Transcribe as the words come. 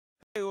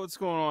Hey, what's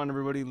going on,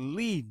 everybody?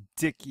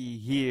 Leigh-Dickey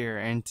here,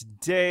 and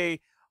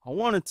today I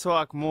want to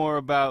talk more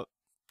about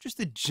just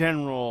the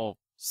general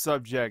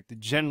subject, the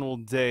general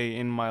day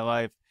in my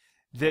life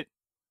that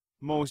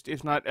most,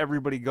 if not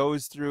everybody,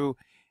 goes through,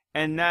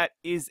 and that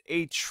is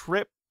a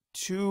trip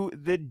to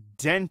the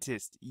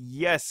dentist.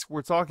 Yes,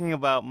 we're talking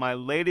about my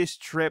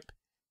latest trip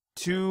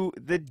to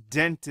the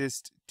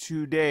dentist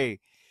today.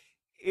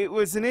 It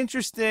was an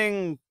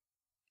interesting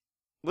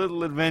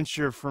little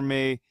adventure for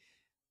me.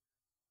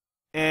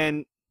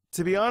 And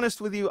to be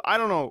honest with you, I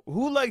don't know.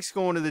 Who likes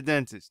going to the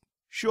dentist?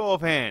 Show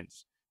of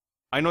hands.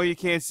 I know you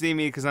can't see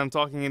me because I'm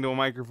talking into a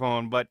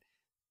microphone, but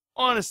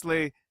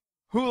honestly,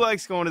 who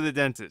likes going to the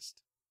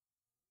dentist?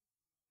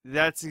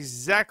 That's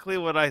exactly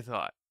what I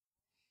thought.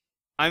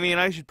 I mean,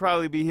 I should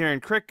probably be hearing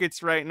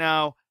crickets right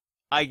now.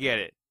 I get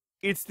it.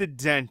 It's the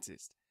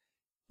dentist.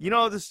 You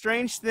know, the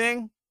strange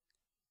thing?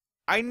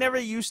 I never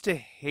used to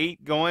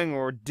hate going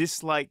or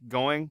dislike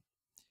going,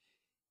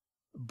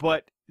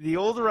 but the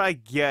older I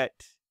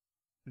get,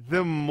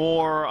 the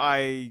more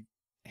I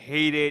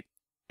hate it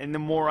and the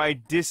more I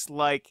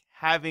dislike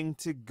having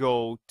to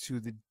go to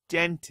the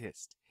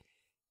dentist.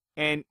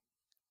 And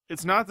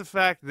it's not the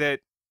fact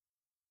that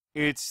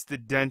it's the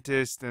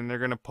dentist and they're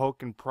going to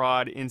poke and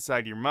prod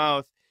inside your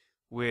mouth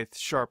with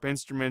sharp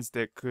instruments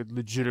that could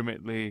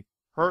legitimately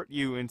hurt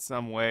you in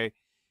some way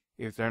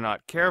if they're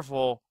not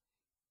careful.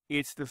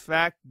 It's the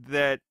fact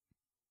that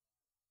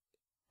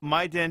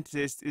my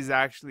dentist is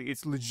actually,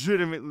 it's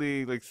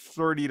legitimately like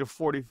 30 to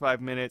 45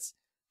 minutes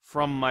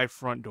from my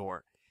front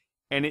door.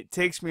 And it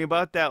takes me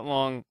about that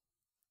long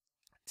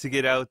to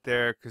get out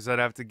there because I'd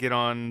have to get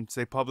on,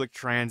 say, public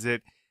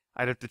transit.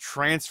 I'd have to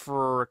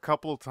transfer a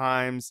couple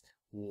times,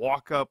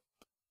 walk up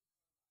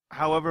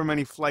however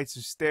many flights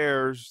of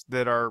stairs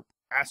that are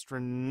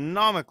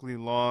astronomically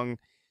long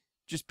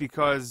just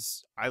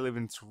because I live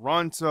in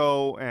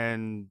Toronto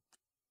and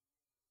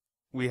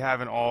we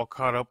haven't all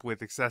caught up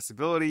with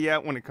accessibility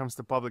yet when it comes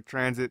to public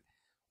transit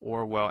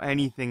or, well,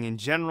 anything in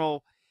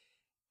general.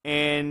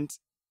 And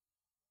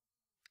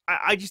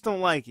I just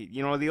don't like it.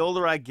 You know, the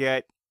older I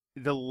get,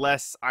 the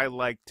less I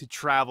like to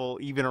travel,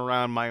 even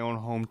around my own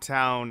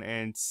hometown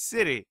and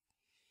city.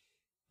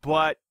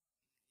 But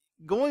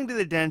going to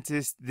the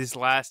dentist this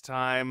last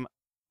time,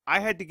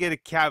 I had to get a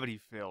cavity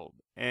filled.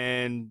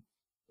 And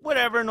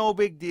whatever, no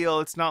big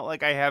deal. It's not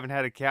like I haven't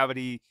had a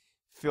cavity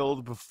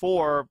filled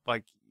before.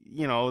 Like,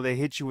 you know, they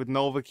hit you with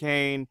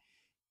Novocaine.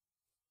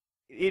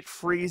 It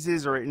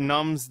freezes or it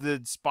numbs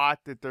the spot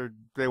that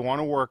they want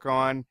to work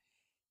on.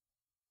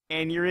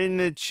 And you're in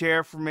the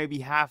chair for maybe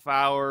half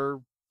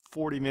hour,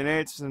 40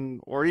 minutes, and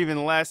or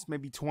even less,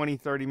 maybe 20,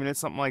 30 minutes,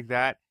 something like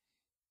that.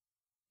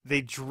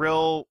 They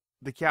drill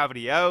the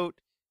cavity out,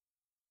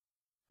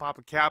 pop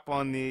a cap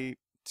on the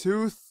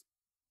tooth,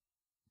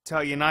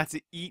 tell you not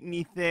to eat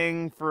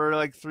anything for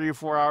like 3 or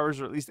 4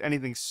 hours, or at least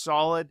anything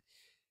solid,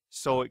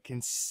 so it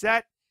can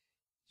set.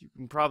 You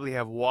can probably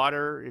have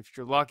water if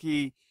you're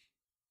lucky,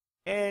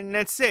 and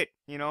that's it.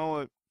 You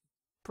know,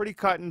 pretty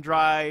cut and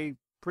dry,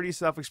 pretty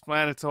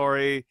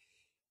self-explanatory.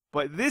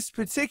 But this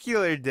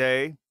particular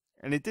day,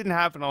 and it didn't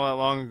happen all that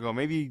long ago,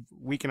 maybe a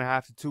week and a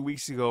half to 2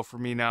 weeks ago for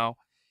me now,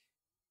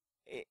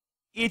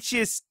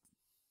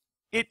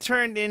 it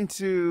turned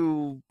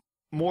into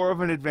more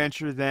of an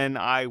adventure than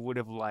I would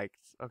have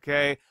liked,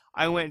 okay?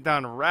 I went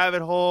down a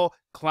rabbit hole,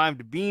 climbed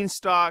a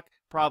beanstalk,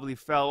 probably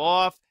fell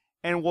off,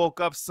 and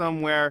woke up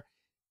somewhere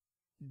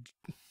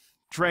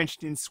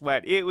drenched in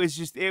sweat. It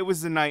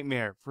was a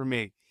nightmare for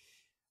me.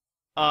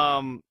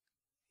 Don't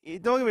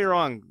get me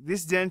wrong,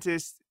 this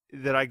dentist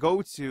that I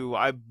go to,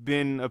 I've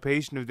been a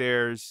patient of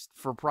theirs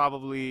for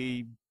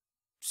probably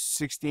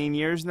 16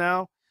 years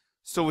now.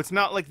 So it's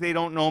not like they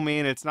don't know me,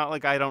 and it's not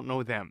like I don't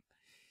know them.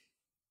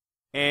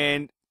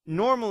 And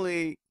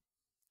normally,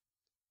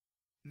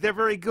 they're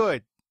very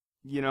good,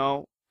 you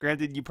know.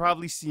 Granted, you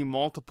probably see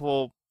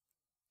multiple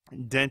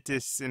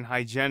dentists and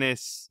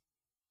hygienists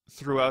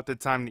throughout the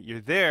time that you're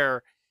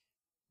there,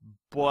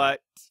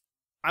 but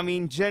I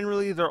mean,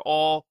 generally they're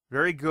all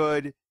very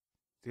good.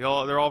 They're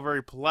all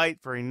very polite,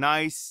 very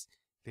nice.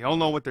 They all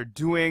know what they're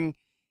doing,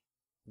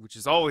 which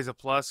is always a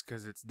plus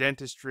because it's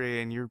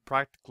dentistry and you're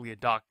practically a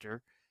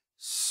doctor.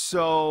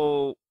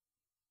 So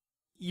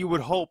you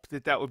would hope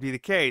that that would be the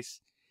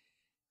case.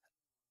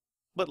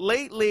 But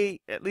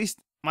lately, at least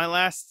my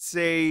last,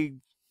 say,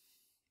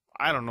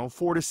 I don't know,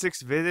 4 to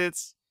 6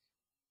 visits,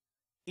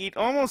 it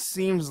almost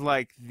seems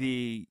like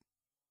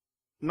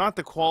not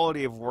the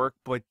quality of work,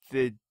 but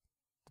the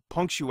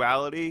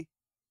punctuality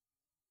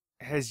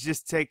has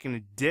just taken a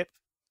dip.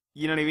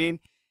 You know what I mean?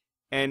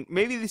 And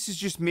maybe this is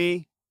just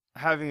me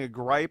having a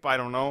gripe, I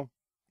don't know.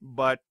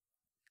 But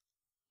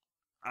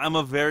I'm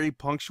a very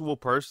punctual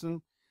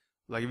person.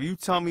 Like, if you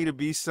tell me to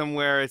be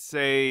somewhere at,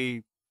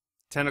 say,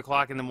 10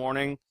 o'clock in the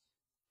morning,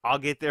 I'll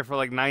get there for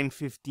like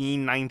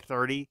 9:15,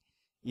 9:30.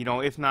 You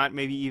know, if not,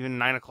 maybe even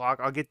 9 o'clock.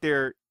 I'll get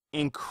there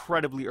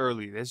incredibly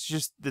early.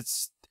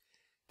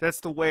 That's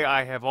the way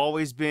I have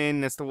always been.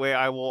 That's the way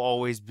I will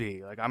always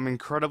be. Like, I'm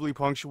incredibly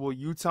punctual.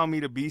 You tell me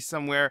to be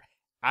somewhere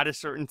at a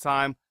certain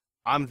time,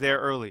 I'm there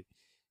early.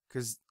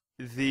 because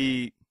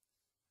the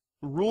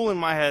rule in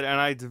my head, and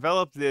I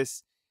developed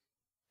this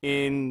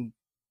in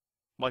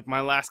like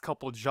my last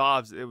couple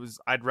jobs, it was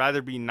I'd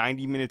rather be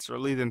 90 minutes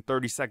early than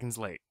 30 seconds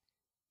late.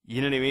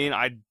 You know what I mean?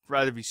 I'd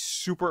rather be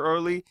super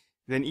early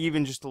than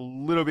even just a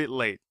little bit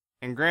late.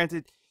 And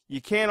granted,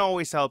 you can't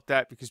always help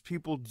that because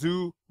people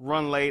do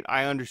run late,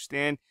 I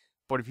understand.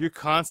 But if you're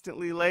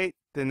constantly late,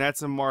 then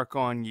that's a mark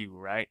on you,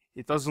 right?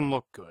 It doesn't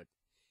look good.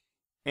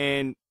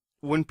 And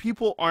when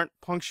people aren't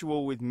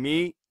punctual with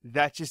me,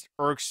 that just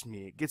irks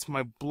me. It gets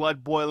my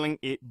blood boiling.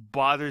 It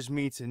bothers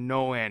me to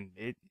no end.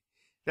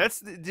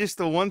 That's just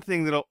the one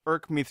thing that'll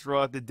irk me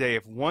throughout the day.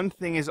 If one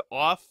thing is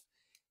off,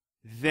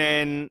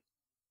 then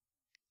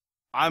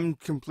I'm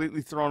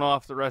completely thrown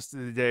off the rest of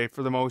the day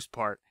for the most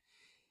part.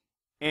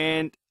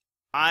 And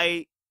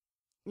I,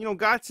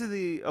 got to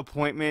the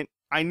appointment.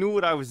 I knew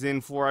what I was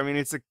in for. I mean,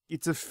 it's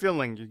a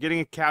filling. You're getting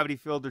a cavity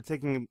filled. They're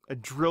taking a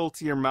drill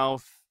to your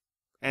mouth,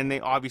 and they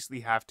obviously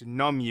have to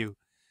numb you.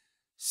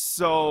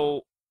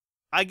 So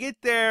I get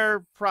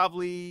there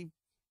probably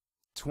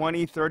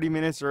 20, 30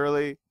 minutes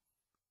early.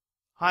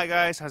 Hi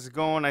guys, how's it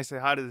going? I say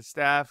hi to the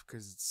staff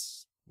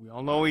because we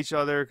all know each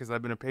other because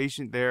I've been a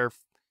patient there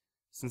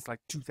since like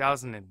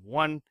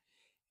 2001.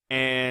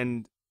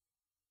 And,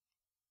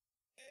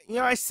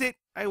 I sit,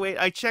 I wait,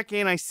 I check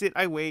in, I sit,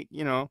 I wait,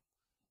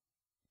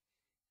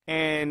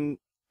 And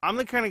I'm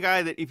the kind of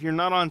guy that if you're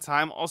not on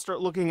time, I'll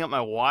start looking at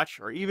my watch,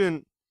 or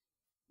even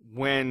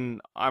when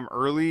I'm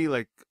early,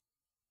 like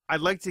I'd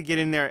like to get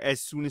in there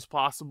as soon as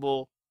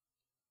possible,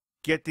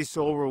 get this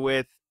over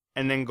with,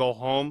 and then go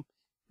home.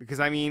 Because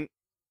I mean,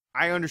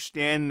 I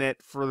understand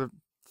that for the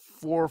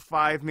 4 or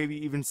 5, maybe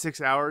even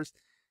 6 hours,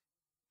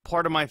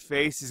 part of my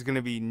face is going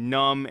to be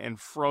numb and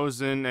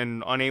frozen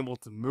and unable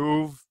to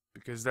move,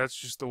 because that's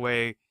just the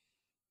way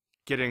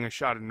getting a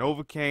shot of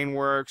Novocaine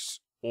works,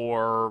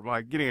 or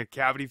like getting a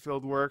cavity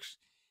filled works.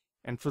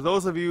 And for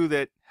those of you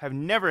that have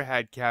never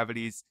had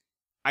cavities,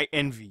 I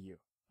envy you,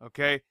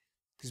 okay?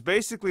 Because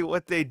basically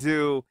what they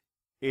do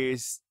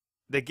is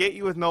they get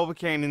you with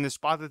Novocaine in the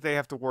spot that they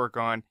have to work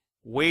on,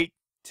 wait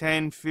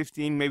 10,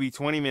 15, maybe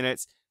 20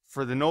 minutes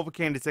for the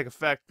Novocaine to take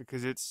effect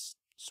because it's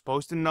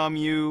supposed to numb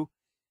you,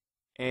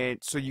 and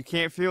so you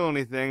can't feel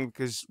anything.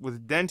 Because with a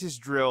dentist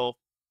drill,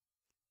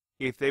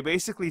 if they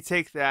basically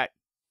take that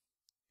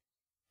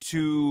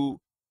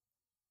to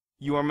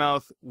your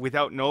mouth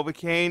without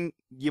Novocaine,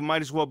 you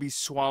might as well be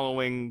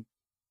swallowing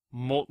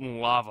molten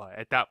lava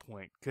at that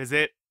point. Because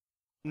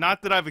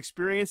not that I've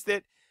experienced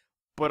it,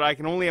 but I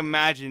can only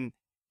imagine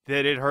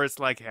that it hurts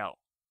like hell.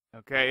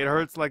 Okay? It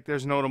hurts like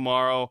there's no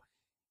tomorrow.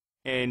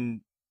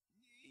 And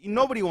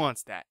nobody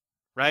wants that,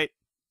 right?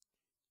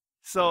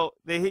 So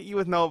they hit you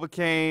with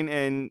Novocaine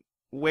and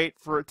wait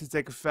for it to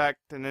take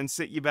effect and then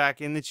sit you back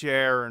in the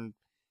chair and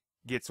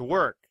get to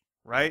work,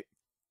 right?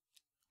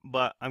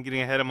 But I'm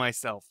getting ahead of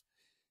myself.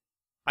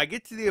 I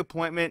get to the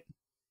appointment,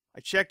 I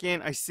check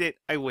in, I sit,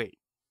 I wait.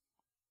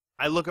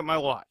 I look at my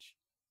watch.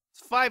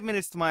 It's 5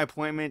 minutes to my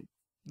appointment.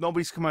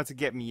 Nobody's come out to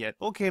get me yet.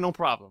 Okay, no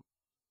problem.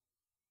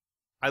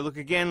 I look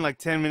again like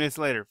 10 minutes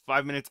later,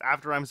 5 minutes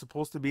after I'm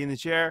supposed to be in the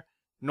chair.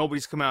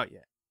 Nobody's come out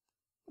yet.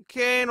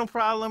 Okay, no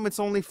problem. It's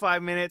only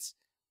 5 minutes.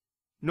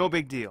 No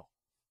big deal.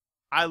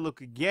 I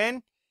look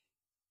again,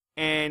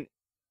 and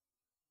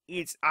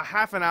it's a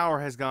half an hour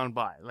has gone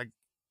by. Like,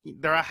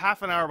 they're a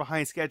half an hour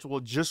behind schedule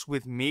just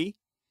with me.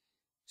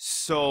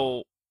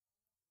 So,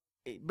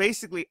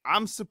 basically, I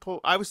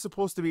was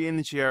supposed to be in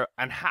the chair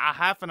and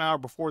half an hour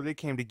before they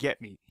came to get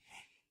me.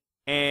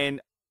 And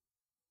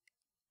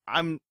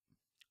I'm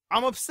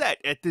upset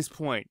at this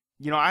point.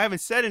 I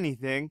haven't said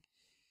anything,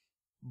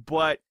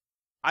 but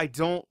I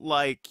don't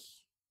like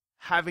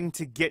having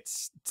to get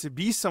to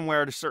be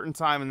somewhere at a certain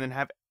time and then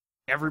have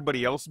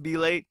everybody else be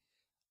late.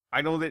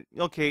 I know that,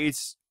 okay,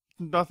 it's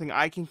nothing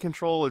I can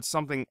control. It's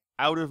something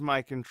out of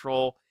my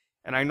control,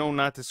 and I know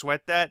not to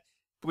sweat that.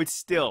 But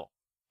still,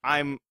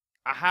 I'm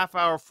a half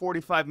hour,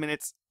 45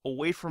 minutes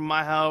away from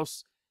my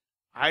house.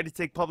 I had to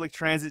take public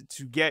transit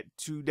to get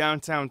to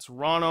downtown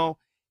Toronto.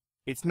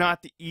 It's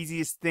not the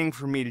easiest thing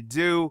for me to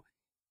do.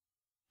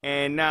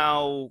 And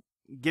now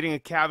getting a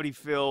cavity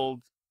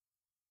filled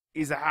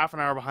is a half an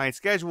hour behind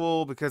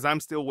schedule because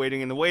I'm still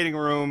waiting in the waiting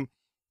room,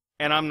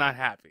 and I'm not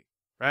happy,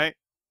 right?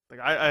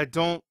 Like, I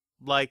don't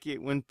like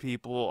it when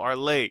people are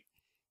late.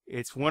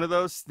 It's one of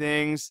those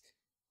things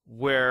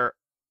where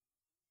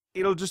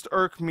it'll just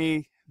irk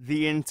me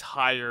the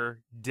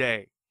entire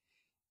day.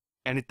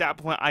 And at that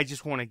point, I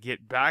just want to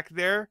get back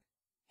there,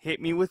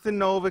 hit me with the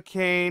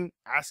Novocaine,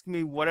 ask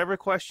me whatever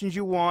questions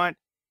you want.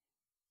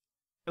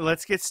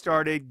 Let's get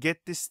started,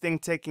 get this thing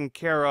taken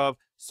care of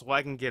so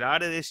I can get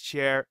out of this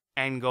chair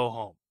and go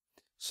home.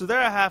 So they're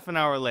a half an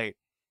hour late.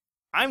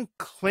 I'm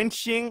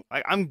clenching,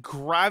 like I'm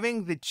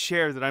grabbing the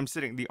chair that I'm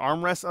sitting, the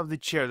armrest of the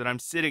chair that I'm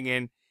sitting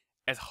in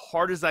as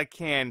hard as I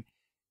can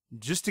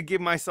just to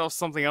give myself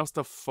something else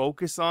to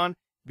focus on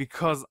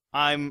because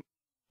I'm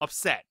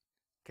upset.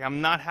 Okay,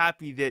 I'm not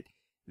happy that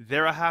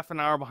they're a half an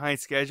hour behind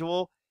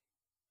schedule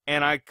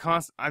and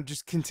I'm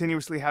just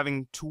continuously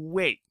having to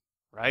wait,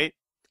 right?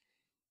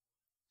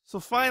 So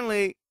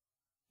finally,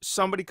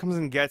 somebody comes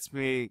and gets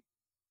me.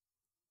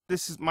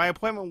 My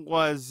appointment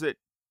was at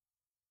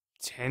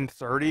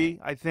 10:30,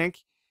 I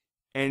think,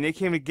 and they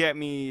came to get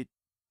me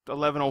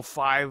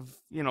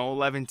 11:05,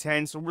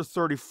 11:10. So we're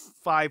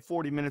 35,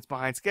 40 minutes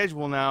behind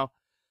schedule now.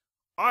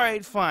 All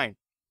right, fine.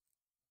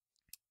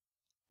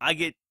 I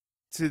get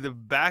to the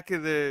back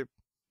of the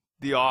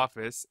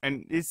office,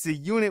 and it's a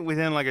unit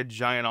within like a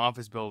giant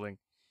office building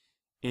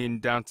in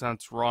downtown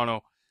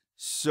Toronto.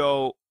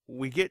 So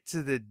we get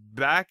to the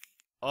back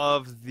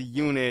of the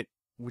unit,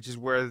 which is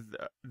where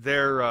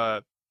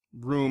their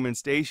room and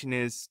station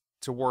is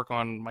to work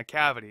on my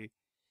cavity.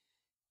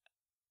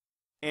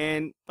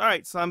 And all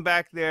right, so I'm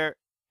back there.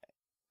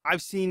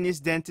 I've seen this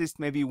dentist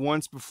maybe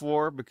once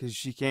before because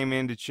she came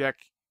in to check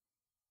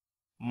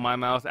my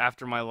mouth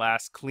after my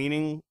last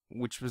cleaning,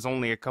 which was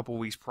only a couple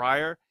weeks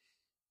prior,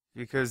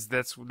 because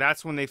that's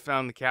when they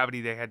found the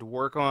cavity they had to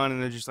work on,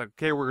 and they're just like,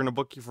 okay, we're gonna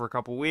book you for a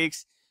couple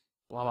weeks,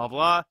 blah blah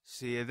blah.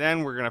 See you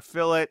then. We're gonna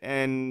fill it,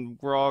 and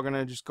we're all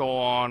gonna just go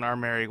on our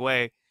merry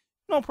way.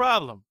 No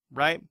problem,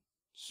 right?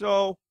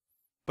 So,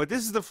 but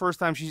this is the first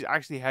time she's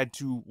actually had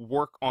to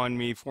work on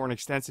me for an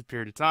extensive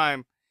period of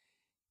time.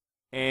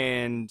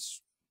 And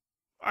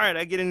all right,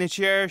 I get in the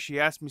chair. She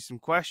asks me some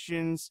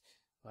questions.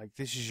 Like,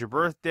 this is your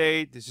birth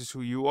date, this is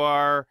who you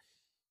are,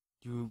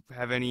 do you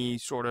have any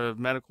sort of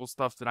medical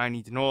stuff that I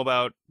need to know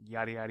about,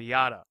 yada, yada,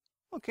 yada.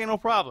 Okay, no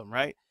problem,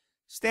 right?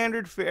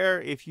 Standard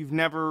fare if you've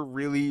never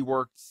really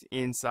worked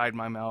inside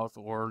my mouth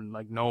or,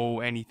 like,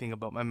 know anything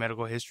about my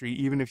medical history,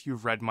 even if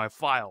you've read my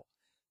file.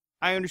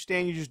 I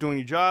understand you're just doing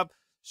your job,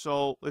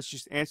 so let's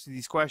just answer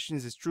these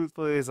questions as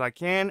truthfully as I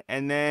can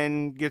and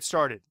then get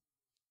started.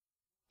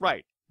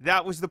 Right,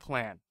 that was the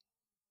plan.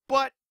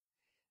 But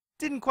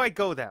didn't quite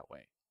go that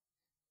way.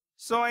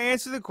 So I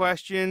answer the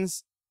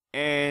questions,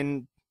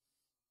 and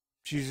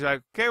she's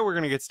like, okay, we're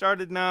going to get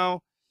started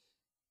now.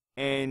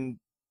 And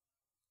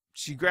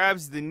she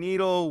grabs the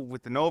needle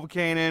with the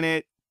Novocaine in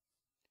it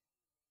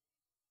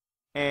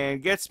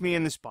and gets me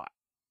in the spot.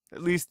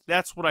 At least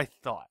that's what I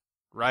thought,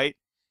 right?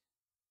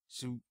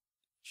 So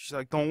she's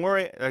like, don't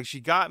worry. Like,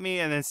 she got me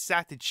and then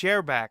sat the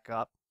chair back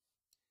up.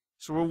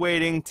 So we're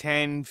waiting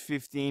 10,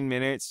 15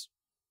 minutes.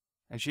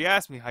 And she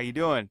asked me, how you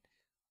doing?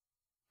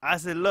 I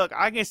said, look,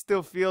 I can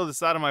still feel the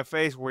side of my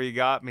face where you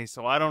got me,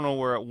 so I don't know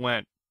where it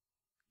went.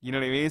 You know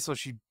what I mean? So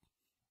she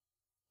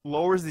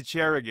lowers the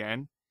chair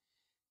again,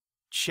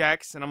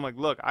 checks, and I'm like,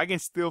 look, I can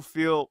still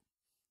feel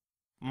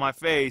my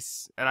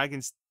face, and I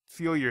can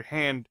feel your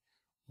hand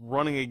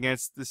running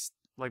against this,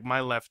 like,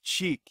 my left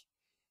cheek.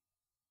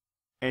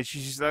 And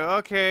she's just like,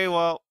 okay,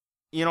 well,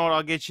 you know what,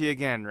 I'll get you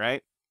again,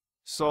 right?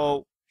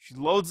 So she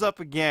loads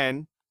up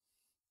again.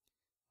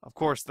 Of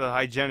course, the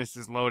hygienist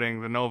is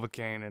loading the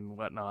Novocaine and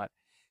whatnot.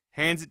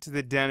 Hands it to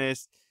the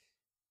dentist,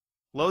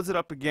 loads it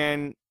up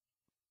again,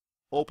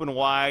 open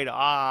wide,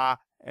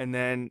 and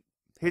then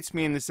hits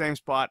me in the same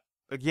spot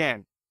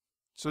again.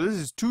 So this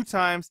is 2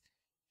 times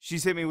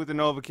she's hit me with the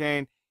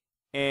Novocaine,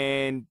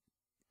 and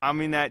I'm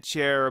in that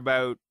chair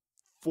about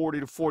 40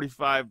 to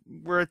 45.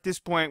 We're at this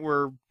point,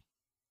 we're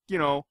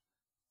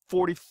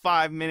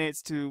 45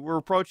 minutes to, we're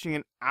approaching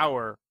an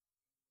hour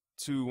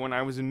to when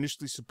I was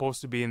initially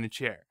supposed to be in the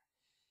chair.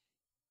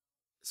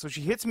 So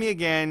she hits me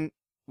again.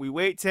 We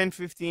wait 10,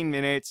 15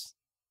 minutes.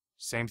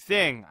 Same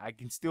thing. I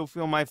can still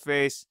feel my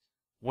face.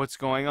 What's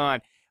going on?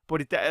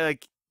 But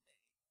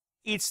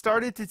it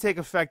started to take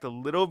effect a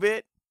little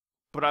bit,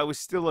 but I was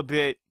still a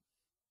bit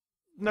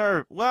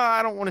nervous. Well,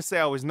 I don't want to say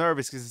I was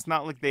nervous because it's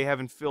not like they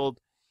haven't filled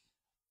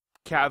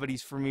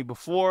cavities for me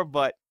before,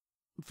 but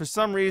for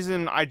some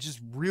reason, I just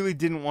really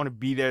didn't want to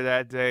be there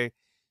that day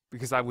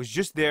because I was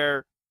just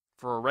there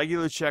for a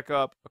regular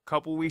checkup a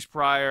couple weeks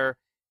prior.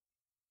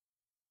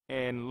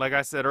 And like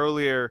I said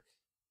earlier,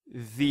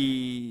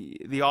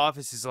 the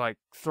office is like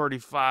 30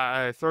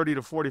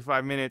 to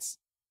 45 minutes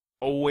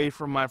away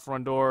from my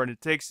front door, and it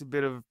takes a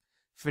bit of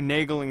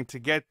finagling to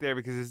get there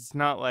because it's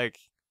not like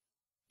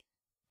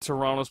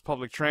Toronto's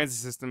public transit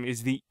system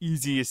is the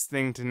easiest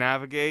thing to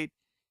navigate,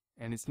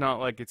 and it's not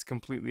like it's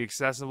completely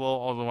accessible,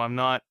 although I'm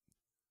not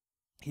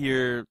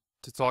here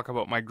to talk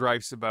about my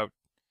gripes about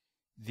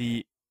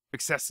the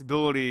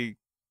accessibility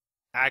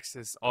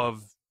access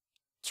of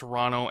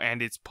Toronto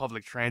and its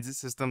public transit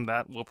system.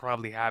 That will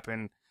probably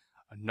happen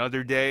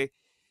another day.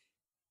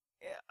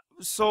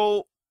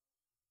 So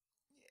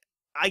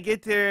I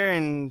get there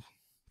and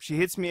she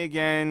hits me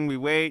again. We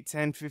wait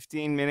 10,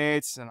 15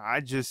 minutes, and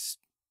I just,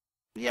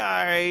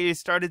 it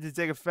started to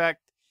take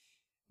effect.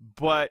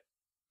 But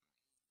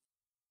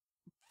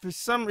for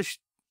some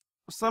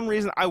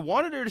reason, I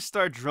wanted her to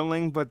start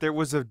drilling, but there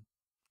was a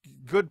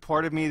good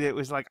part of me that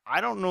was like,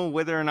 I don't know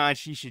whether or not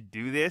she should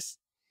do this.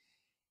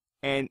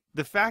 And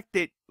the fact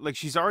that, like,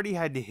 she's already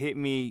had to hit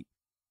me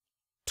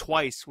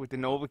twice with the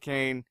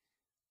Novocaine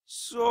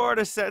sort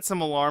of set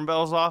some alarm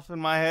bells off in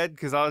my head,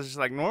 because I was just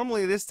like,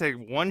 normally this takes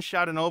 1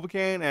 shot of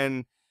Novocaine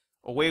and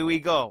away we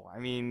go. I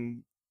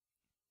mean,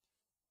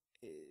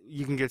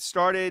 you can get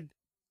started.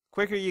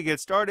 Quicker you get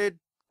started,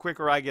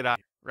 quicker I get out,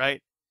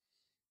 right?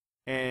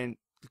 And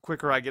the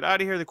quicker I get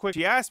out of here, the quicker.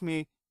 She asked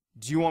me,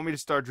 do you want me to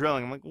start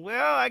drilling? I'm like,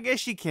 well, I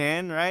guess you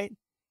can, right?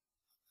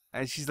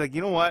 And she's like,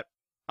 you know what?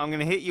 I'm going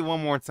to hit you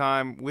one more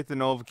time with the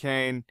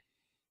Novocaine.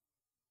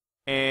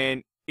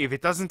 And if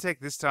it doesn't take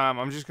this time,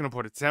 I'm just going to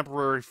put a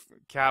temporary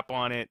cap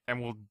on it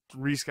and we'll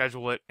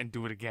reschedule it and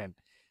do it again.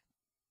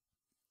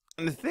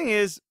 And the thing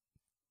is,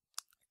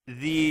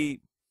 the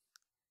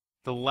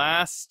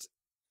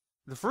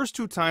first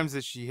 2 times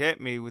that she hit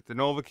me with the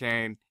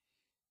Novocaine,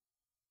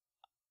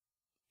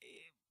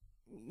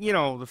 you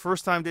know, the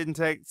first time didn't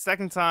take.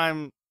 Second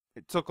time,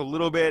 it took a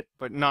little bit,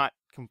 but not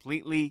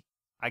completely,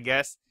 I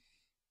guess.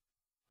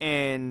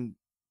 And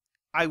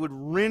I would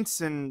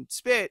rinse and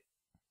spit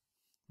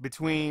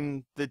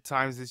between the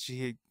times that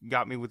she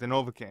got me with the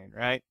Novocaine,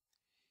 right?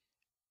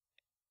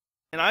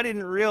 And I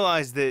didn't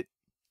realize that,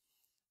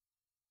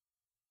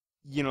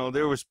 you know,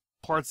 there was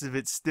parts of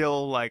it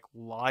still, like,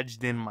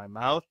 lodged in my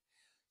mouth.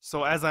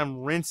 So as I'm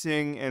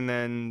rinsing and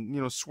then,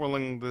 you know,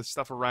 swirling the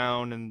stuff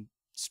around and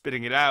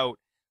spitting it out,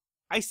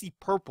 I see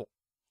purple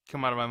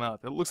come out of my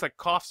mouth. It looks like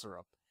cough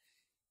syrup.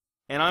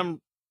 And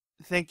I'm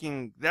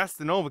thinking, that's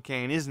the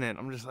Novocaine, isn't it?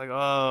 I'm just like,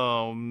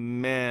 oh,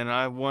 man,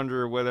 I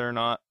wonder whether or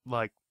not,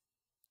 like,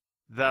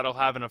 that'll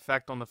have an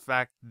effect on the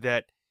fact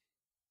that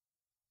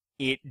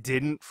it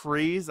didn't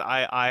freeze.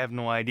 I have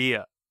no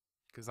idea.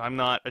 Because I'm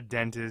not a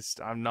dentist.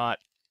 I'm not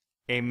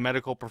a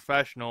medical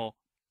professional.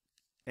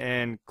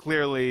 And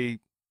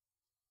clearly,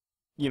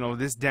 you know,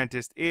 this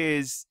dentist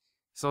is.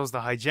 So is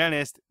the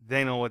hygienist.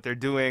 They know what they're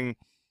doing.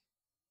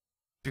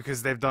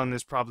 Because they've done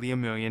this probably a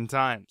million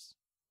times.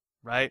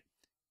 Right?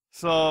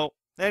 So,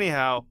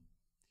 anyhow,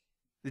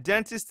 the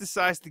dentist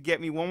decides to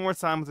get me one more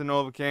time with the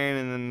Novocaine,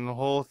 and then the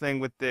whole thing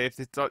with the, if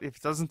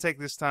it doesn't take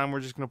this time, we're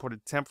just going to put a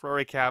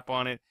temporary cap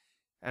on it,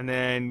 and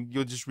then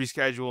you'll just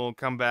reschedule and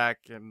come back,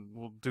 and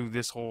we'll do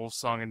this whole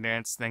song and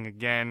dance thing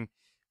again,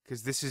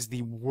 because this is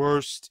the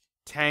worst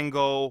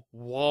tango,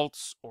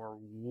 waltz, or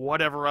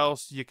whatever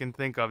else you can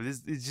think of.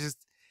 This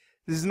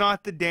is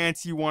not the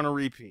dance you want to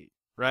repeat,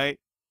 right?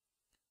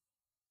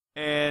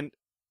 And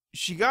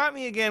she got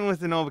me again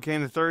with the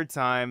Novocaine the third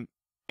time,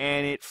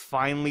 and it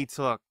finally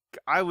took.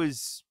 I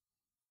was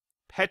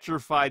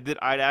petrified that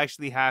I'd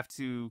actually have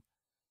to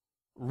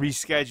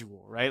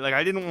reschedule, right? Like,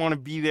 I didn't want to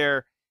be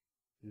there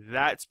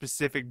that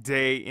specific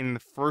day in the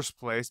first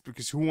place,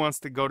 because who wants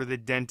to go to the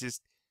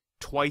dentist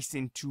twice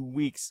in 2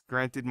 weeks?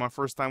 Granted, my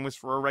first time was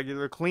for a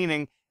regular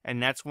cleaning,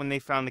 and that's when they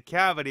found the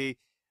cavity,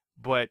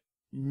 but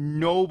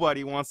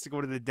nobody wants to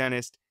go to the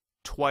dentist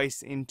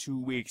twice in 2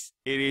 weeks.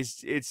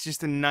 It's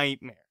just a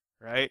nightmare,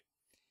 right?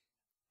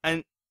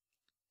 And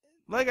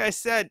like I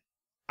said,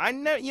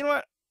 you know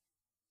what?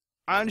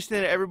 I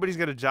understand that everybody's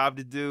got a job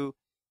to do,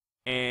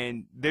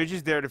 and they're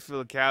just there to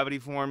fill a cavity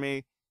for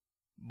me,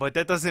 but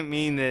that doesn't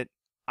mean that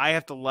I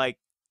have to like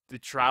the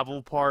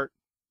travel part,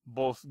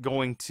 both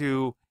going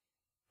to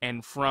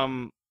and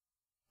from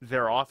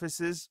their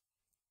offices,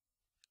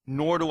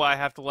 nor do I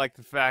have to like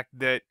the fact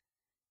that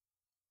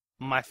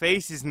my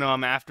face is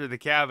numb after the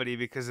cavity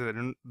because of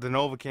the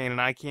Novocaine,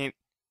 and I can't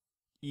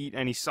eat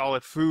any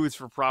solid foods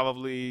for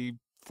probably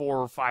 4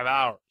 or 5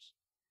 hours,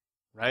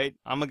 right?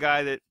 I'm a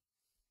guy that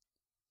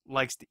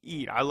likes to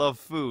eat. I love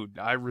food.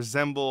 I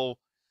resemble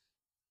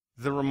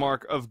the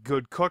remark of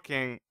good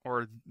cooking,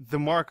 or the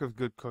mark of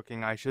good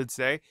cooking, I should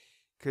say,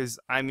 because,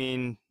 I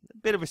mean, a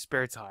bit of a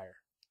spare tire.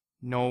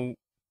 No,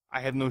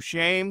 I have no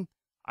shame.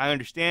 I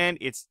understand.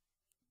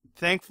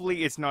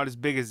 Thankfully, it's not as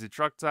big as a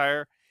truck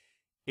tire.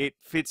 It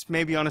fits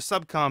maybe on a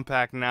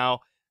subcompact now,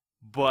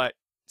 but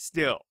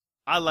still,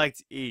 I like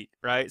to eat,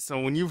 right? So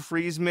when you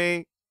freeze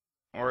me,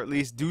 or at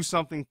least do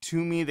something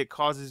to me that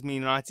causes me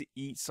not to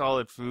eat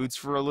solid foods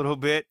for a little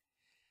bit,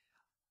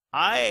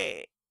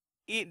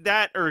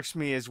 that irks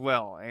me as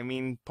well. I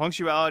mean,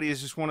 punctuality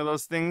is just one of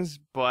those things,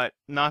 but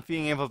not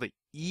being able to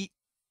eat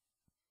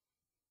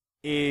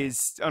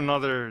is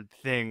another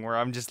thing where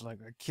I'm just like,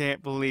 I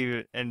can't believe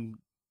it. And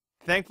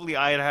thankfully,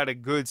 I had a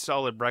good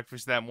solid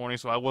breakfast that morning,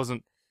 so I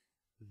wasn't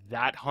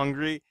that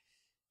hungry.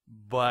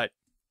 But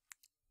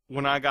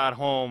when I got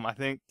home, I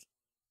think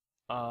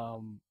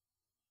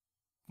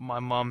my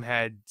mom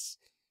had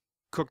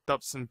cooked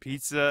up some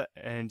pizza,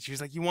 and she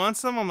was like, you want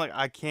some? I'm like,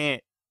 I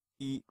can't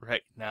eat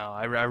right now.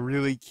 I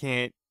really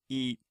can't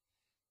eat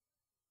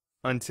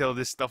until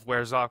this stuff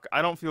wears off.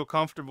 I don't feel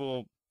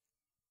comfortable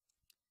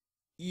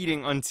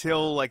eating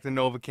until, like, the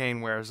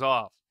Novocaine wears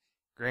off.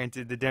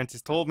 Granted, the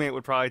dentist told me it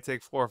would probably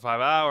take 4 or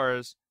 5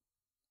 hours,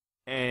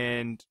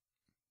 and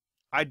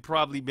I'd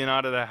probably been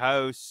out of the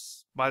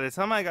house. By the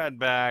time I got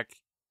back,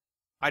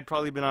 I'd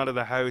probably been out of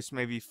the house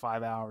maybe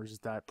 5 hours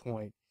at that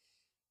point.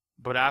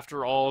 But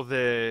after all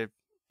the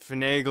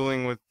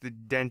finagling with the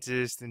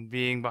dentist and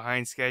being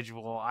behind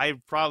schedule,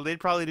 they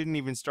probably didn't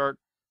even start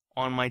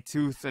on my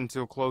tooth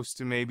until close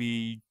to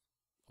maybe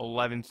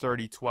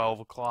 11:30,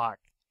 12 o'clock.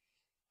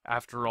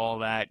 After all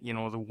that, you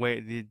know,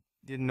 the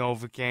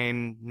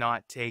Novocaine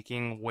not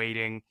taking,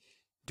 waiting,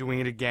 doing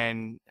it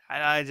again.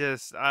 I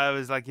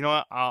was like, you know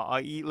what?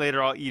 I'll eat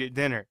later. I'll eat at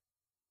dinner.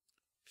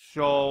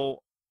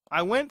 So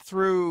I went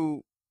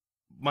through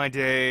my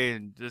day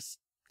and just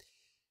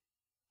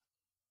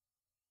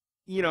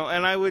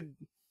and I would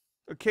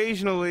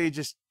occasionally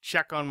just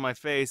check on my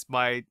face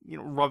by,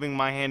 rubbing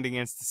my hand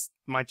against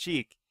my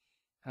cheek.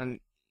 And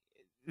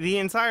the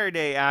entire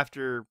day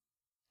after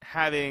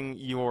having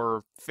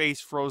your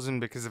face frozen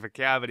because of a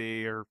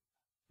cavity or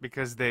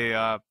because they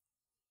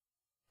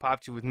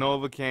popped you with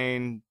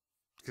Novocaine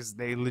because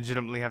they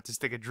legitimately have to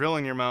stick a drill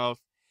in your mouth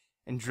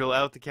and drill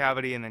out the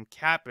cavity and then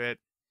cap it,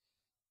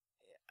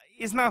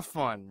 it's not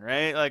fun,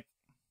 right? Like,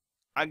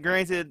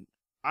 granted,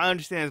 I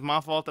understand it's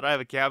my fault that I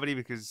have a cavity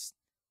because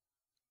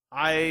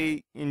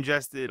I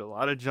ingested a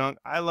lot of junk.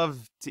 I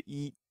love to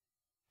eat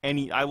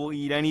I will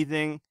eat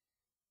anything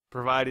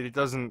provided it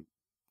doesn't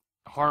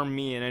harm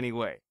me in any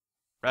way,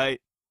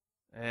 right?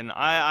 And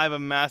I have a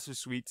massive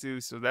sweet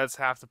tooth, so that's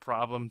half the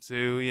problem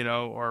too,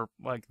 or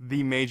like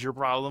the major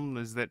problem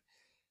is that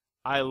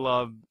I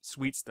love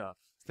sweet stuff.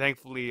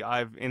 Thankfully,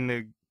 in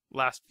the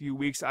last few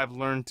weeks, I've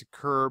learned to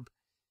curb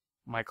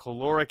my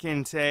caloric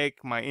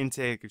intake, my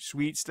intake of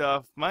sweet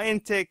stuff, my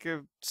intake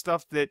of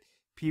stuff that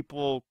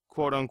people,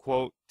 quote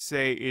unquote,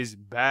 say is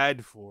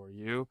bad for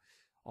you.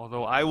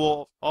 Although I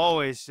will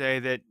always say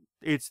that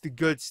it's the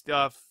good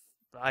stuff.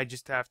 I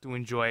just have to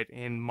enjoy it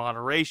in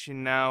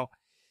moderation now.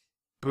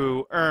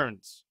 Boo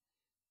earns.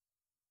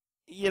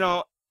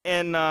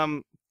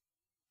 And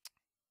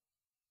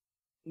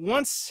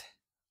once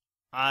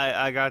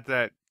I got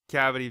that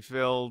cavity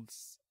filled,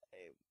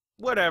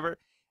 whatever.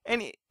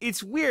 And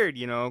it's weird,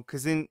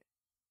 because in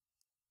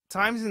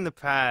times in the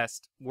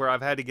past where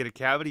I've had to get a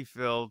cavity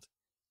filled,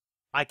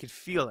 I could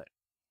feel it,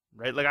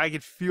 right? Like I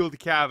could feel the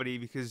cavity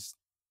because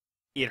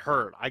it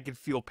hurt. I could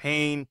feel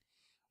pain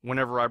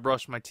whenever I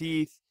brushed my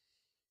teeth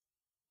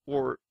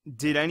or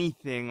did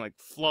anything like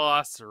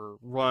floss or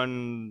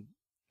run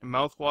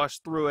mouthwash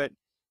through it.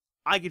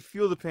 I could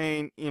feel the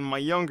pain in my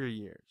younger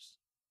years.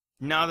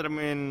 Now that I'm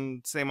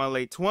in, say, my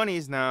late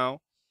 20s now,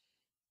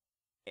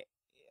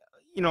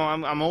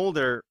 I'm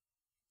older.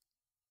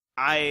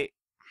 They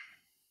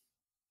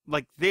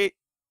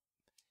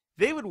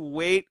would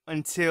wait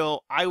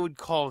until I would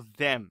call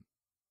them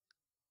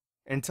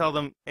and tell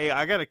them, hey,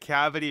 I got a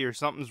cavity or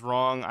something's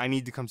wrong. I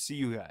need to come see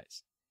you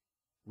guys,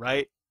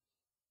 right?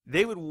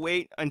 They would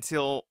wait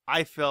until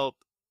I felt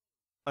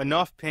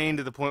enough pain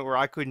to the point where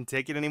I couldn't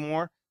take it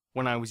anymore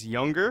when I was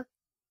younger.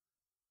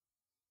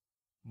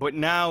 But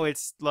now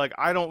it's like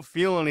I don't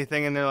feel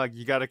anything and they're like,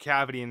 you got a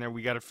cavity in there,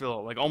 we got to fill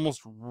it, like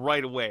almost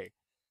right away.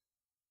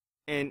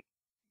 And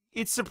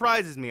it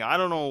surprises me. I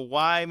don't know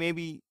why.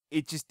 Maybe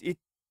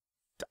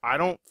I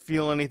don't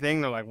feel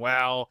anything. They're like,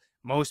 well,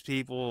 most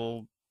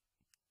people,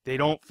 they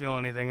don't feel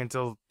anything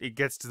until it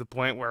gets to the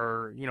point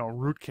where,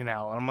 root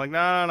canal. And I'm like,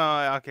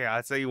 no. Okay,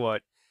 I'll tell you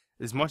what.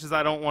 As much as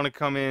I don't want to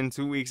come in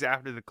 2 weeks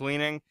after the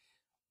cleaning,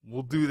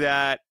 we'll do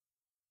that.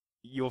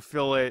 You'll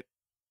fill it,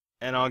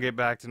 and I'll get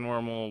back to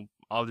normal.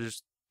 I'll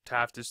just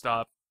have to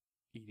stop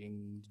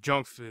eating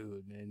junk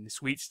food and the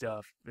sweet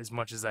stuff as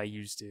much as I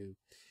used to.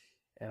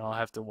 And I'll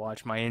have to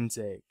watch my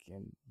intake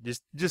and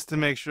just to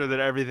make sure that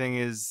everything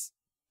is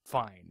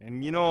fine.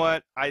 And you know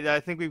what?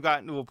 I think we've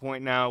gotten to a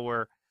point now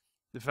where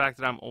the fact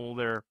that I'm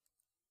older,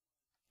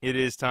 it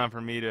is time for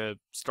me to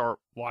start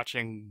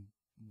watching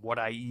what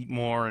I eat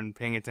more and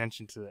paying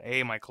attention to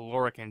A, my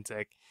caloric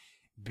intake,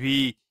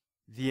 B,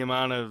 the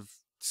amount of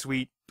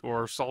sweet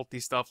or salty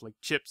stuff like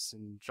chips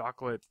and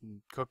chocolate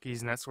and cookies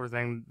and that sort of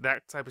thing,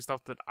 that type of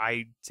stuff that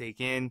I take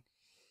in.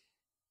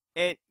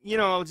 And,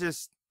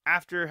 just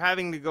after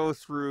having to go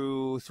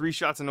through 3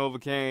 shots of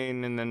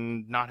Novocaine and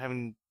then not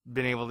having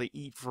been able to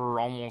eat for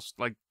almost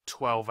like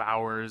 12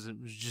 hours, it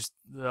was just,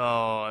 it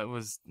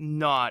was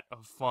not a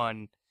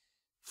fun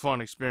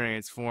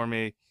experience for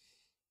me.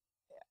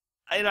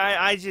 And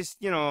I just,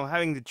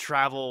 having to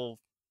travel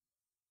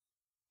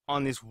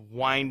on this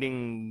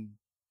winding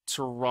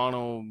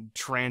Toronto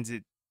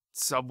transit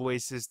subway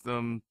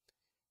system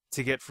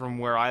to get from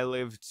where I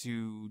live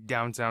to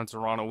downtown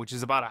Toronto, which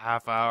is about a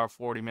half hour,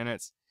 40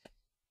 minutes.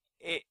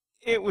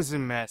 It was a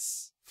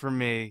mess for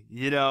me,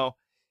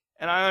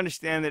 and I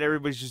understand that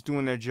everybody's just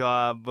doing their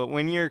job, but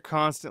when you're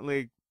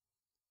constantly,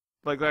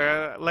 like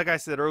I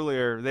said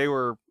earlier, they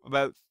were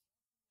about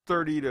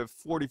 30 to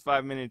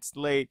 45 minutes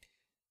late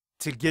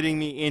to getting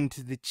me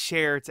into the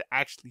chair to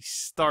actually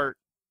start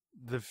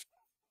the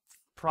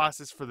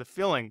process for the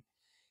filling.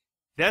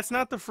 That's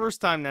not the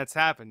first time that's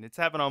happened. It's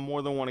happened on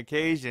more than one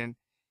occasion.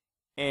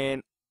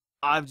 And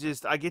I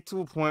get to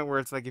a point where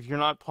it's like, if you're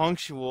not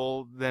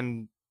punctual,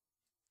 then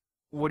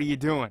what are you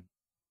doing?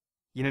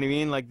 You know what I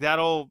mean? Like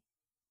that'll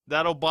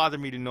bother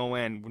me to no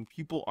end when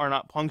people are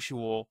not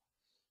punctual,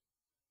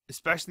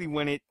 especially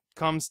when it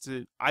comes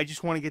to, I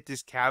just want to get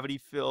this cavity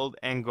filled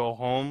and go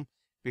home,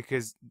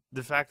 because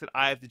the fact that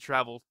I have to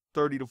travel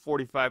 30 to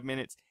 45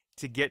 minutes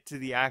to get to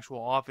the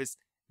actual office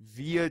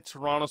via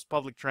Toronto's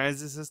public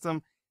transit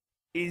system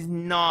is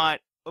not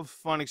a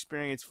fun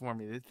experience for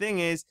me. The thing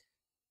is,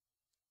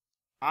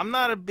 I'm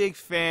not a big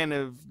fan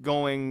of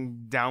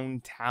going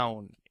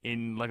downtown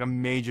in like a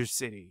major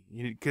city,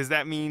 because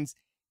that means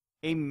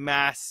a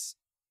mass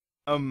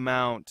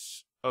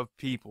amount of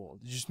people.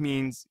 It just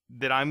means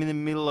that I'm in the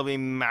middle of a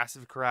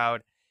massive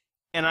crowd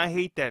And I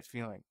hate that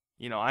feeling.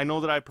 You know, I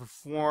know that I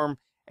perform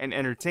and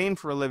entertain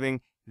for a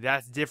living.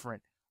 That's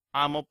different.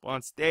 I'm up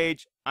on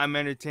stage, I'm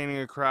entertaining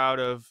a crowd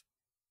of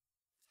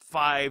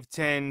 5,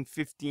 10,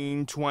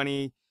 15,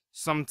 20,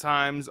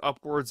 sometimes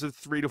upwards of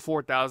 3 to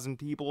 4,000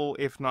 people,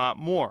 if not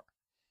more,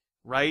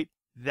 right?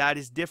 That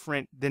is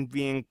different than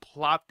being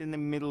plopped in the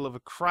middle of a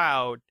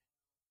crowd,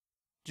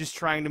 just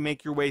trying to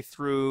make your way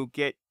through,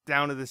 get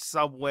down to the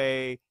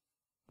subway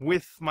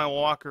with my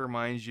walker,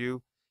 mind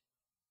you,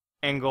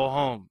 and go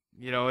home.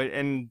 You know,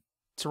 and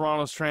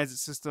Toronto's transit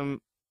system,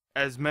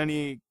 as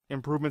many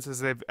improvements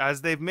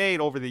as they've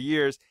made over the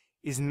years,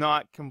 is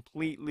not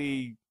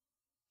completely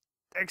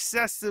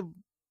accessibility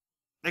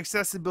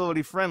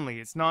friendly.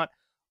 It's not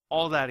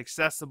all that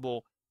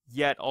accessible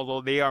yet,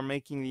 although they are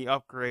making the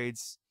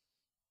upgrades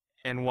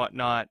and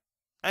whatnot.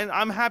 And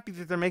I'm happy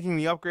that they're making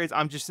the upgrades.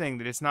 I'm just saying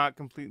that it's not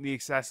completely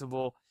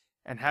accessible,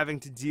 and having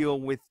to deal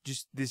with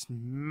just this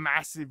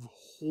massive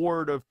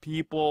horde of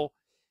people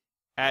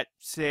at,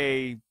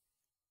 say,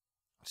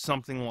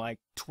 something like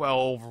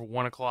 12 or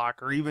 1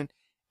 o'clock, or even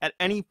at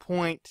any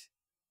point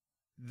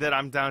that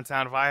I'm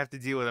downtown, if I have to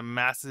deal with a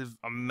massive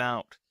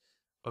amount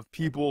of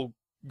people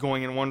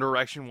going in one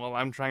direction while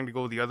I'm trying to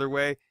go the other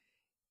way,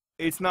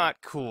 it's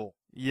not cool.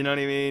 You know what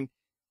I mean?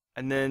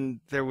 And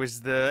then there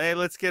was hey,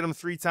 let's get them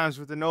 3 times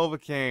with the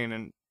Novocaine.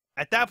 And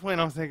at that point,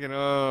 I'm thinking,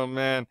 oh,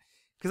 man.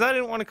 Because I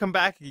didn't want to come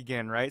back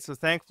again, right? So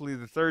thankfully,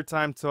 the 3rd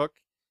time took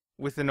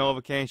with the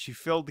Novocaine. She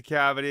filled the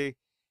cavity.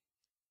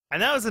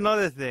 And that was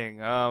another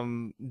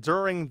thing.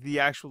 During the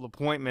actual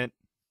appointment,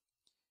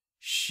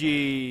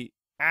 she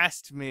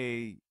asked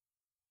me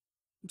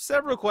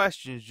several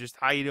questions. Just,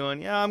 how you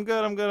doing? Yeah, I'm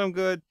good, I'm good, I'm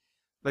good.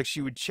 Like,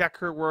 she would check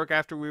her work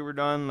after we were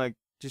done. Like,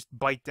 just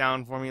bite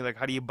down for me. Like,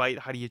 how do you bite?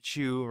 How do you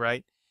chew,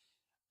 right?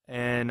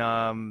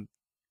 And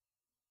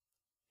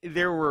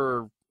there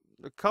were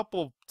a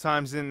couple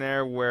times in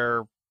there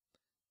where,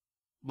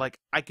 like,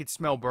 I could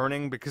smell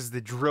burning because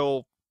the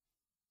drill,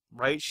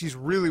 right? She's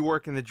really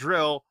working the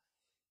drill,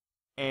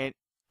 and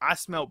I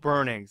smelled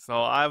burning.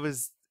 So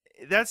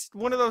that's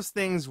one of those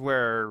things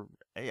where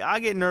I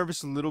get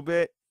nervous a little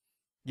bit,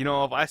 you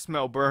know, if I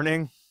smell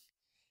burning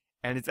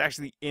and it's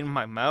actually in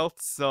my mouth.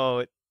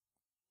 So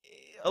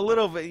a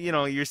little bit, you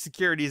know, your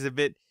security is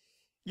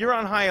you're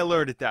on high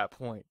alert at that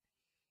point.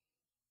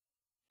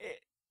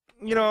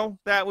 You know,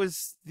 that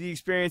was the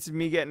experience of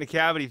me getting a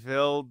cavity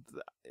filled.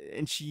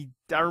 And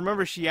I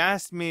remember she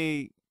asked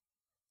me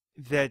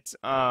that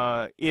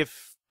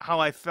how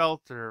I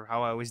felt or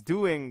how I was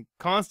doing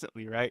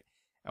constantly, right?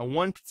 And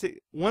one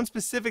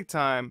specific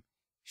time,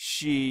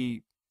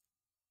 she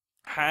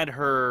had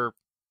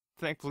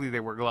thankfully they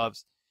were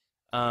gloves.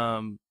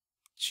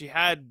 She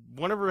had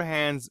one of her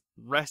hands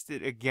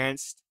rested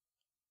against,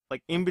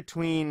 like, in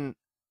between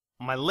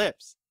my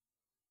lips.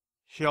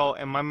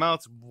 And my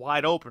mouth's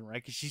wide open,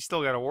 right? Because she's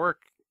still got to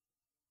work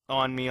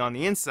on me on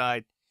the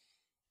inside.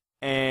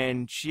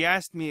 And she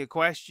asked me a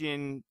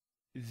question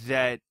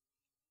that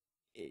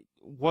it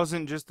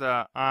wasn't just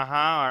a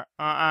uh-huh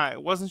or uh-uh.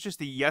 It wasn't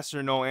just a yes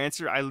or no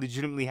answer. I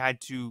legitimately had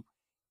to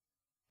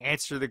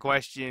answer the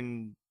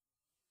question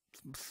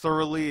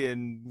thoroughly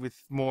and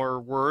with more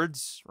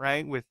words,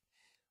 right? With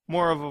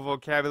more of a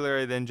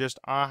vocabulary than just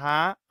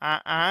uh-huh,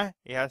 uh-uh,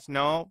 yes,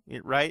 no,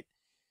 right?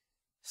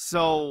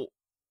 So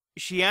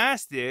she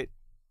asked it,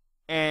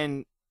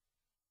 and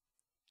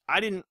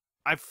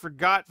I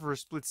forgot for a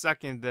split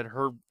second that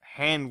her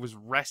hand was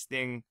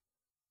resting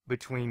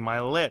between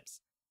my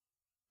lips.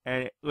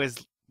 And it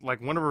was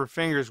like one of her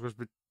fingers was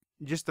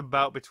just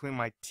about between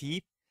my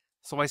teeth.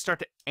 So I start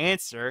to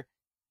answer,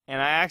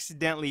 and I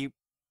accidentally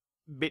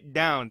bit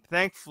down.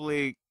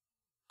 Thankfully,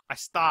 I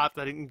stopped.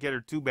 I didn't get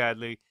her too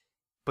badly.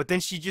 But then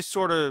she just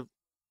sort of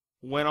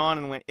went on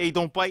and went, hey,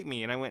 don't bite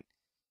me. And I went,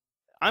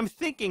 I'm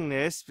thinking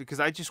this because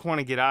I just want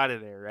to get out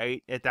of there,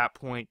 right? At that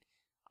point,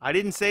 I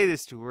didn't say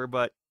this to her,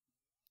 but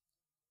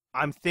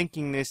I'm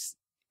thinking this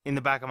in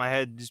the back of my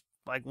head, just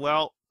like,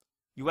 well,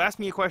 you asked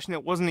me a question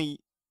that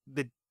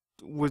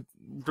would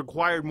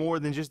required more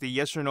than just a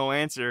yes or no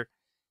answer,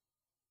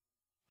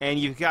 and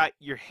you've got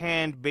your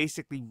hand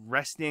basically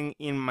resting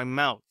in my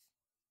mouth.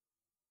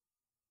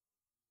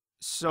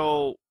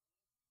 So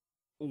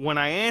when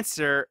I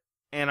answer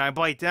and I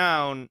bite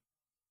down,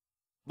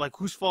 like,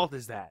 whose fault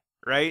is that,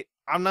 right?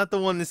 I'm not the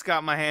one that's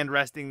got my hand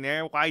resting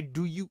there. Why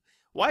do you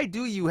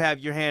have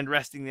your hand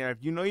resting there?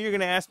 If you know you're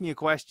going to ask me a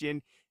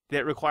question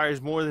that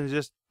requires more than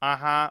just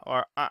uh-huh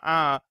or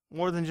uh-uh,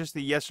 more than just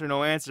a yes or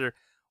no answer,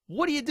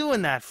 what are you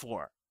doing that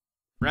for,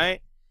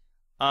 right?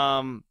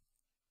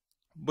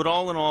 But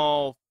all in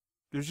all,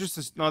 there's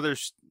just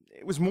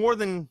it was more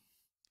than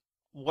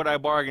what I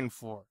bargained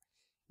for,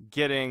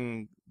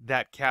 getting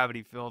that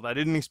cavity filled. I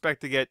didn't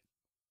expect to get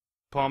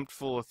pumped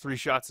full of 3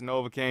 shots of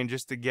Novocaine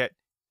just to get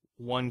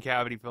 1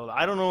 cavity filled.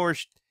 I don't know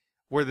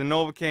where the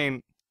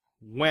Novocaine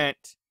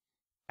went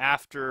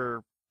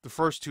after the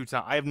first 2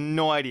 times. I have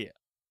no idea,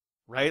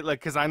 right? Like,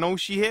 because I know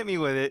she hit me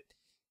with it,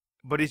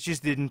 but it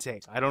just didn't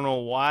take. I don't know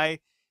why,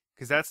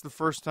 because that's the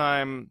first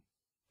time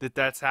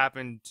that's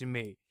happened to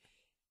me.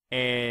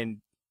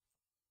 And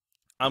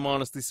I'm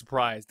honestly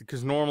surprised,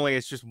 because normally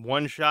it's just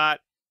one shot.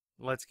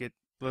 Let's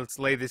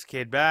lay this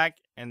kid back,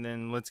 and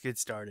then let's get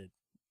started.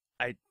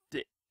 I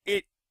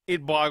it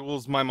it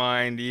boggles my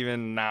mind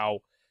even now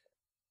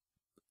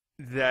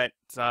that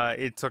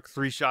it took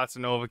 3 shots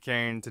of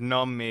Novocaine to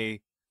numb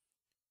me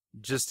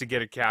just to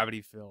get a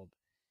cavity filled.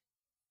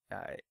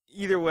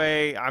 Either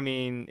way, I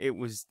mean,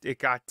 it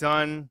got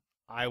done.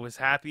 I was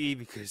happy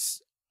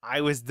because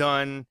I was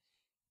done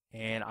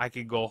and I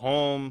could go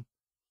home.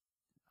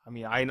 I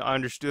mean, I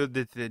understood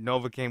that the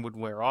Novocaine would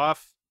wear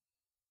off,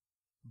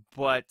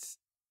 but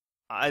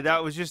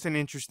that was just an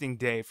interesting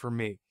day for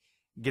me.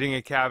 Getting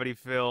a cavity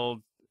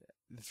filled,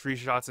 3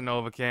 shots of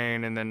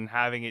Novocaine, and then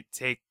having it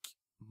take,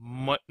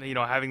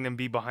 having them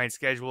be behind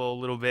schedule a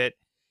little bit,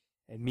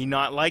 and me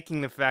not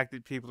liking the fact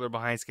that people are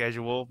behind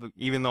schedule,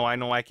 even though I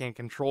know I can't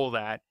control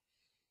that.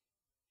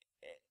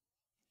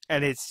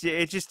 And it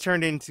just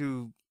turned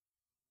into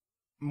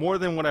more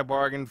than what I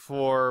bargained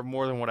for,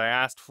 more than what I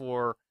asked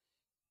for,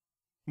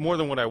 more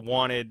than what I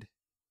wanted.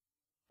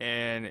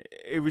 And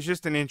it was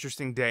just an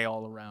interesting day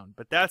all around.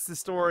 But that's the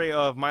story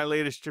of my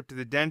latest trip to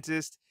the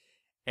dentist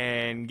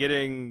and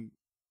getting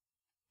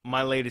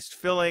my latest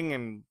filling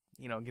and,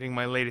 getting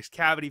my latest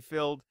cavity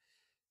filled.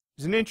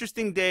 It was an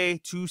interesting day,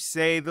 to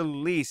say the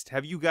least.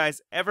 Have you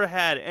guys ever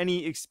had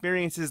any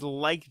experiences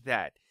like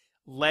that?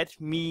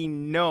 Let me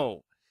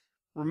know.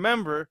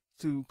 Remember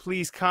to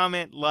please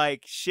comment,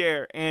 like,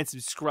 share, and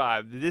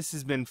subscribe. This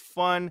has been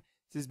fun.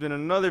 This has been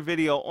another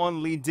video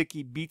on Leigh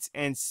Dickey Beats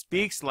and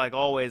Speaks. Like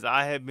always,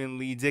 I have been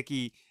Leigh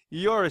Dickey,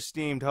 your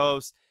esteemed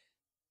host.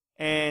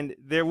 And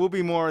there will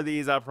be more of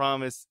these, I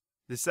promise.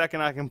 The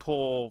second I can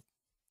pull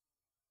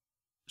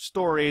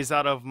stories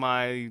out of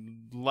my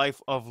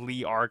Life of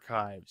Leigh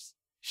archives,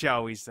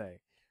 shall we say,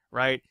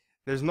 right?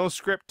 There's no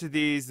script to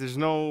these. There's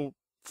no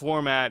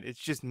format. It's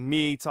just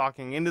me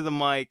talking into the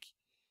mic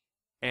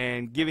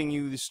and giving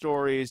you the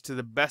stories to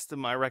the best of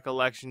my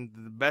recollection,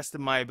 to the best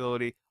of my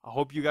ability. I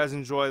hope you guys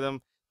enjoy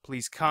them.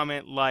 Please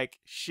comment, like,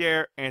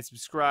 share, and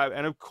subscribe.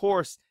 And of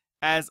course,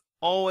 as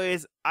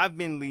always, I've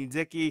been Leigh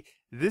Dickey.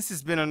 This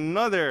has been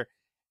another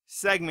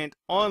segment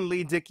on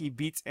Leigh Dickey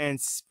Beats and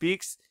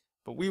Speaks.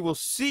 But we will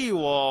see you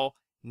all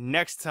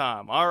next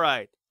time. All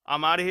right,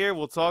 I'm out of here.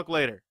 We'll talk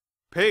later.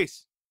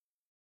 Peace.